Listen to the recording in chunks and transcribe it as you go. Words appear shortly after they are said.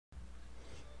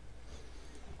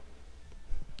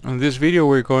In this video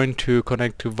we're going to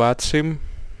connect to VATSIM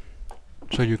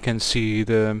so you can see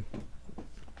the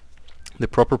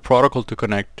proper protocol to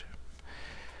connect.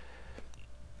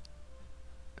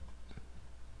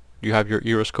 You have your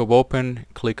Euroscope open,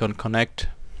 click on connect.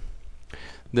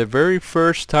 The very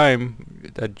first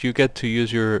time that you get to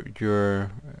use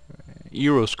your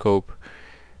Euroscope,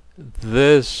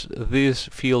 these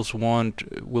fields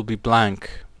will be blank.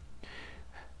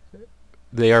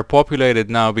 They are populated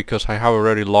now because I have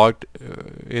already logged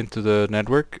into the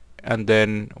network, and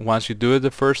then once you do it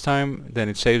the first time, then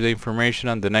it saves the information,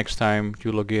 and the next time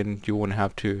you log in you won't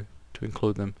have to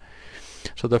include them.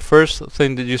 So the first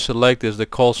thing that you select is the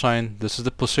call sign. This is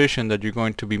the position that you're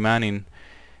going to be manning,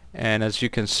 and as you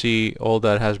can see, all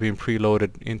that has been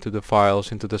preloaded into the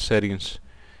files, into the settings.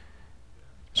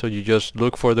 So you just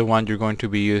look for the one you're going to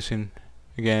be using.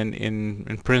 Again,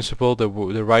 in principle, the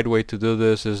right way to do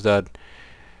this is that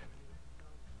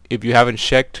if you haven't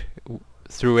checked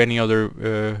through any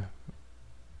other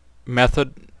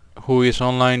method who is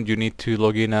online, you need to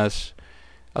log in as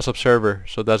Subserve.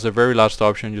 So that's the very last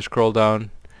option. You scroll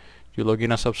down, you log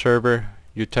in as Subserve,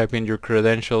 you type in your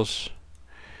credentials.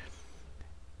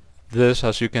 This,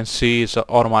 as you can see, is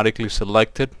automatically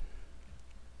selected.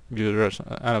 You're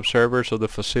an observer, so the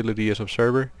facility is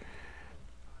observer.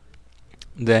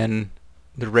 Then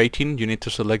the rating, you need to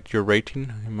select your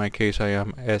rating. In my case I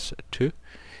am S2.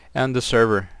 And the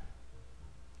server,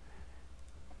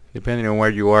 depending on where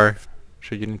you are,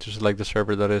 so you need to select the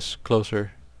server that is closest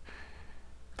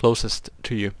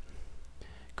to you.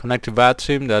 Connect to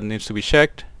VATSIM, that needs to be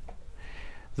checked.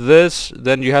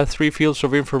 Then you have three fields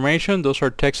of information. Those are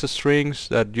text strings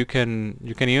that you can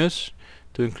use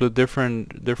to include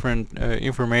different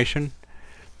information.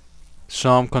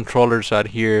 Some controllers add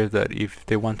here that if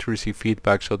they want to receive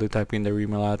feedback, so they type in their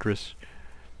email address.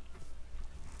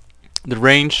 The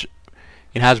range,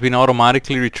 it has been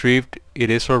automatically retrieved. It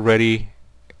is already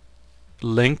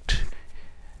linked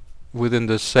within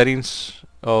the settings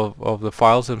of the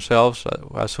files themselves.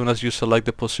 As soon as you select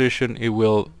the position, it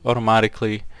will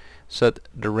automatically set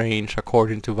the range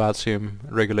according to VATSIM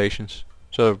regulations.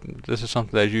 So this is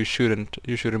something that you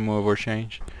shouldn't move or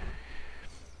change.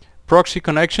 Proxy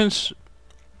connections.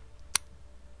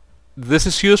 This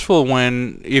is useful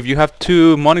if you have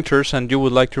two monitors and you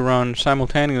would like to run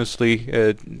simultaneously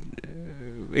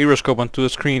Euroscope on two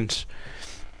screens.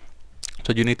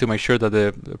 So you need to make sure that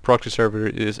the proxy server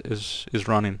is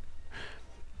running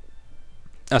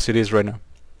as it is right now.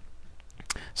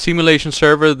 Simulation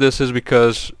server. This is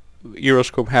because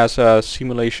Euroscope has a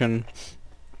simulation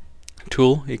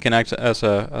tool. It can act as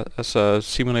a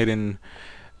simulating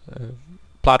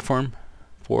platform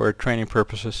for training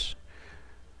purposes.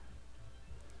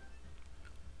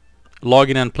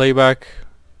 Login and playback.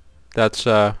 That's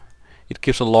it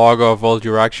keeps a log of all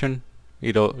your action.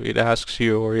 It asks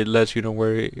you, or it lets you know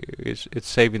where it's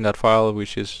saving that file,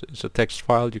 which is a text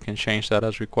file. You can change that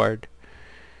as required.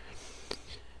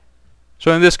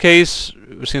 So in this case,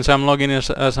 since I'm logging in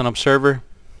as an observer,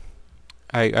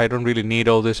 I don't really need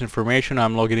all this information.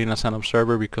 I'm logging in as an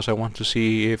observer because I want to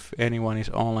see if anyone is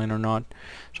online or not.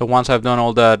 So once I've done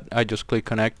all that, I just click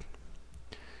connect.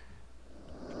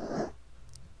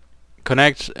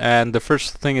 Connects, and the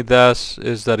first thing it does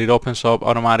is that it opens up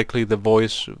automatically the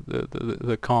voice,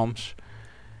 the comms.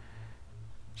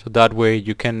 So that way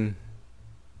you can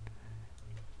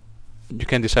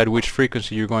decide which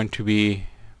frequency you're going to be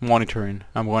monitoring.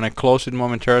 I'm going to close it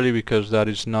momentarily because that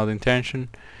is not the intention.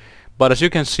 But as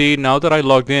you can see, now that I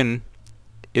logged in,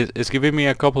 it's giving me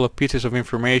a couple of pieces of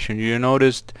information. You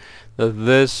noticed that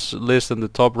this list on the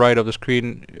top right of the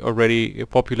screen already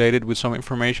populated with some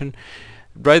information.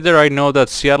 Right there I know that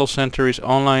Seattle Center is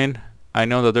online. I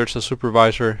know that there's a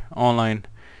supervisor online,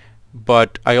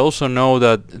 but I also know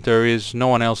that there is no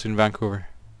one else in Vancouver.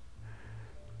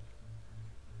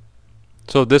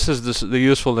 So this is the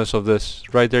usefulness of this.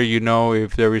 Right there you know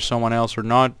if there is someone else or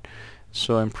not.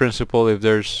 So in principle, if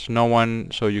there's no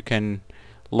one, so you can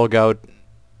log out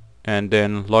and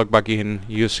then log back in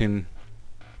using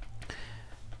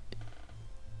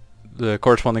the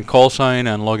corresponding call sign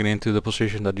and logging into the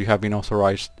position that you have been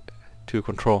authorized to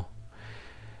control.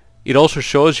 It also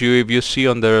shows you, if you see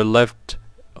on the left,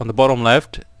 on the bottom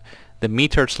left, the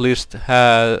meters list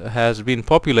has been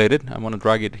populated. I'm going to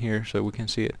drag it here so we can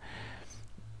see it,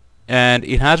 and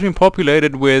it has been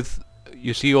populated with,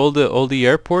 you see all the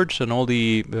airports and all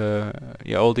the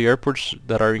airports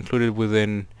that are included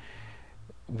within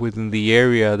the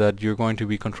area that you're going to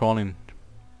be controlling.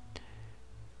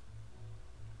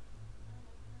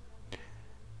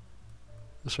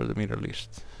 Those are the meter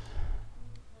list.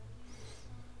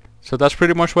 So that's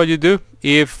pretty much what you do.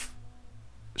 If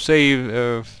say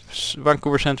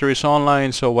Vancouver Center is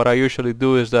online, so what I usually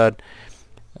do is that,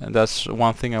 and that's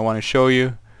one thing I want to show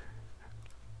you.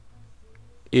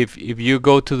 If you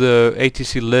go to the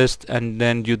ATC list and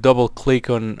then you double click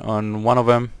on one of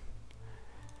them,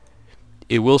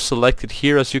 it will select it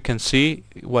here. As you can see,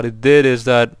 what it did is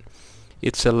that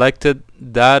it selected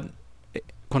that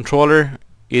controller.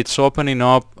 It's opening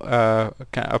up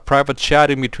a private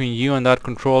chat in between you and that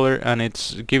controller, and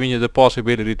it's giving you the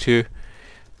possibility to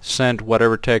send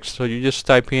whatever text. So you just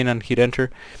type in and hit enter,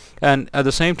 and at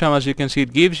the same time, as you can see,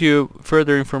 it gives you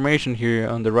further information here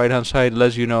on the right hand side.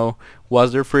 Lets you know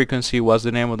what's their frequency, what's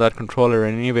the name of that controller,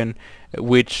 and even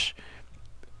which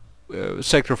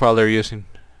sector file they're using.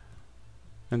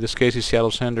 In this case is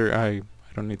Seattle Center. I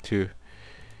don't need to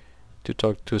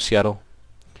talk to Seattle.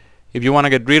 If you want to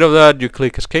get rid of that, you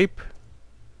click escape,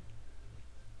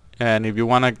 and if you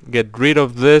want to get rid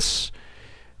of this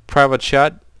private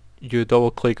chat, you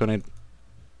double click on it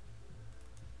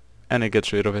and it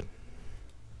gets rid of it.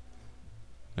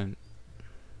 And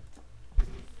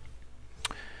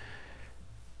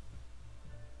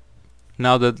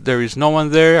now that there is no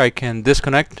one there, I can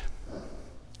disconnect.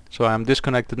 So I'm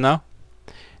disconnected now.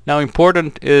 Now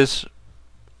important is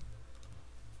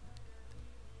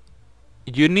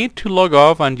you need to log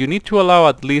off, and you need to allow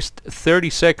at least 30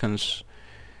 seconds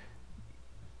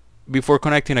before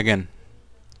connecting again.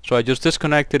 So I just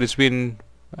disconnected. It's been,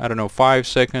 I don't know, 5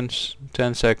 seconds,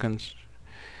 10 seconds,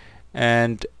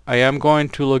 and I am going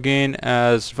to log in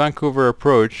as Vancouver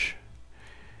Approach.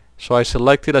 So I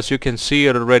selected, as you can see,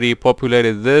 it already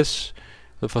populated this.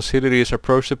 The facility is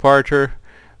approach departure.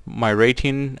 My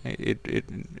rating, it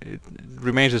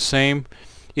remains the same.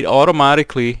 It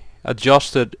automatically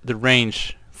adjusted the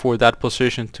range for that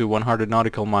position to 100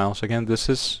 nautical miles. Again, this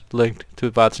is linked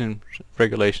to VATSIM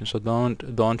regulations, so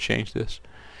don't change this.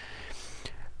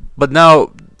 But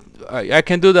now I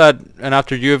can do that, and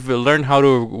after you've learned how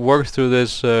to work through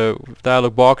this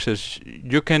dialog boxes,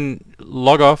 you can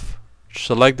log off,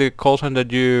 select the call sign that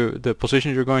the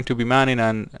position you're going to be manning,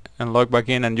 and log back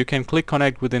in, and you can click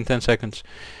connect within 10 seconds.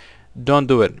 Don't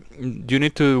do it. You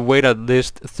need to wait at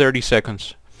least 30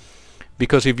 seconds.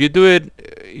 Because if you do it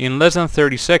in less than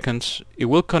 30 seconds, it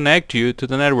will connect you to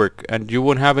the network and you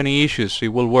won't have any issues. It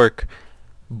will work.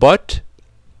 But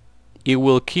it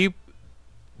will keep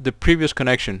the previous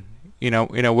connection. You know,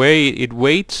 in a way, it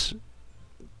waits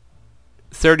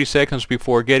 30 seconds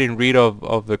before getting rid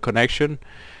of the connection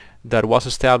that was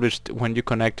established when you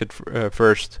connected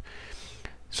first.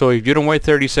 So if you don't wait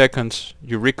 30 seconds,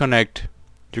 you reconnect,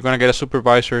 you're going to get a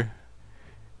supervisor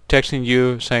texting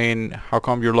you saying how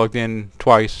come you're logged in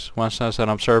twice, once as an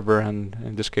observer and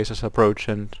in this case as approach,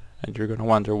 and you're going to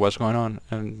wonder what's going on,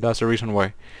 and that's the reason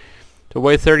why. So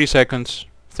wait 30 seconds,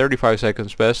 35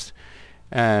 seconds best,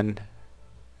 and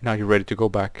now you're ready to go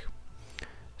back.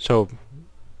 So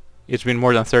it's been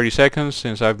more than 30 seconds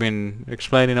since I've been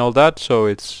explaining all that, so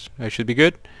I should be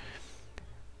good.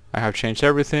 I have changed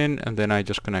everything, and then I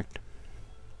just connect.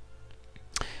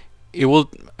 It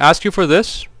will ask you for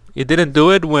this. It didn't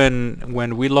do it when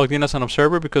we logged in as an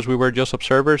observer because we were just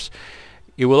observers.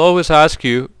 It will always ask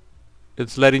you,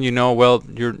 it's letting you know, well,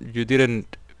 you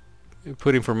didn't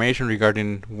put information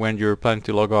regarding when you're planning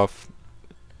to log off.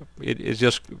 It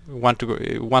just wants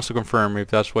to confirm if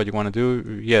that's what you want to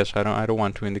do. Yes, I don't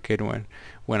want to indicate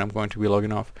when I'm going to be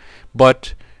logging off.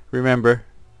 But remember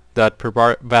that per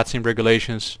VATSIM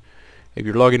regulations, if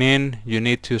you're logging in, you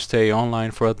need to stay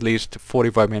online for at least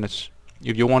 45 minutes.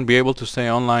 If you won't be able to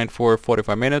stay online for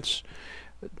 45 minutes,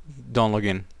 don't log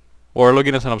in. Or log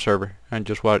in as an observer and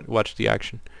just watch the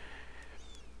action.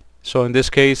 So in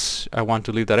this case, I want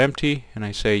to leave that empty, and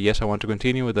I say yes, I want to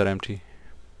continue with that empty.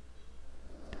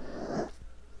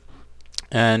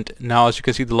 And now, as you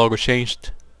can see, the logo changed.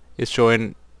 It's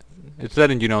letting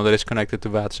you know that it's connected to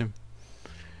VATSIM.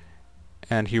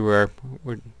 And here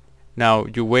we're now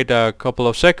you wait a couple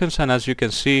of seconds, and as you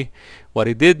can see, what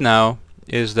it did now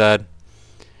is that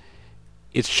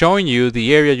it's showing you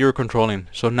the area you're controlling.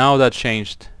 So now that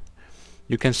changed.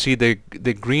 You can see the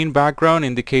green background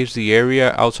indicates the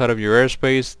area outside of your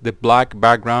airspace. The black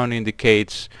background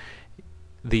indicates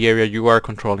the area you are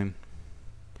controlling.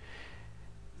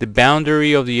 The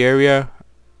boundary of the area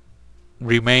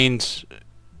remains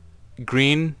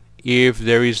green if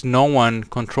there is no one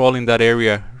controlling that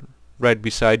area right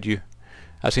beside you.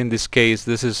 As in this case,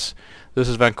 this is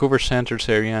Vancouver Center's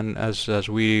area, and as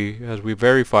we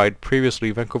verified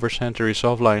previously, Vancouver Center is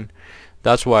offline.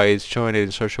 That's why it's showing it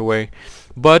in such a way.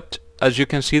 But as you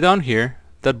can see down here,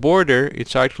 that border,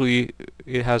 it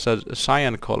has a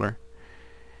cyan color.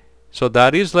 So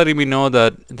that is letting me know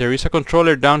that there is a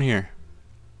controller down here.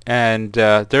 and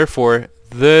therefore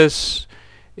this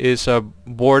is a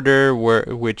border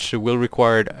which will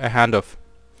require a handoff,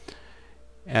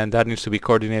 and that needs to be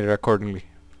coordinated accordingly.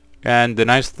 And the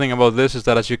nice thing about this is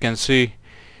that, as you can see,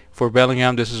 for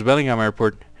Bellingham, this is Bellingham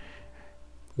Airport.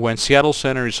 When Seattle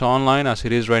Center is online, as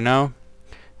it is right now,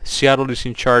 Seattle is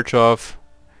in charge of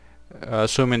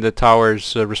assuming the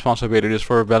tower's responsibilities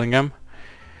for Bellingham.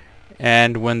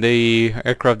 And when the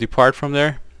aircraft depart from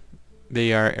there,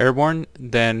 they are airborne,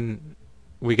 then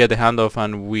we get the handoff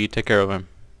and we take care of them.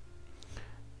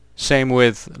 Same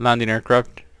with landing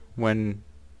aircraft. When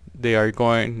they are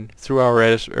going through our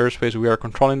airspace, we are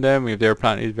controlling them. If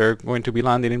they're going to be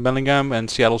landing in Bellingham and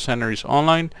Seattle Center is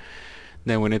online,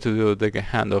 then we need to do the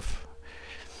handoff.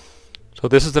 So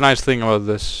this is the nice thing about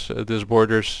this. These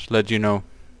borders let you know.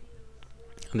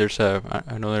 And there's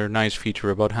another nice feature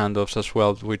about handoffs as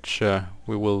well, which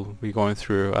we will be going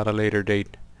through at a later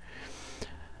date.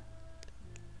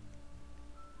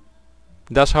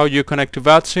 That's how you connect to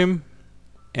VATSIM.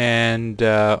 And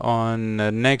on the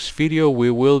next video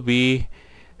we will be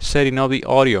setting up the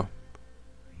audio.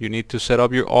 You need to set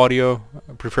up your audio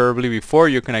preferably before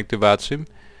you connect to VATSIM,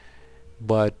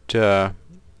 but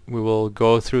we will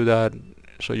go through that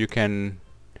so you can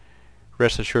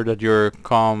rest assured that your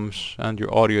comms and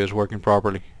your audio is working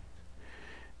properly.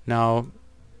 Now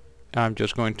I'm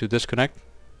just going to disconnect.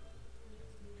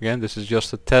 Again, this is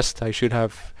just a test. I should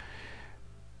have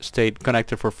stayed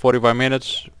connected for 45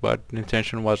 minutes, but the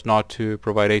intention was not to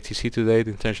provide ATC today.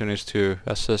 The intention is to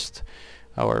assist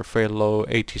our fellow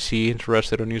ATC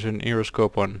interested in using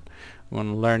Euroscope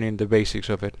on learning the basics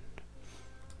of it.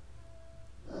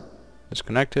 It's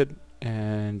connected,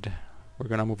 and we're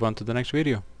gonna move on to the next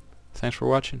video. Thanks for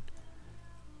watching.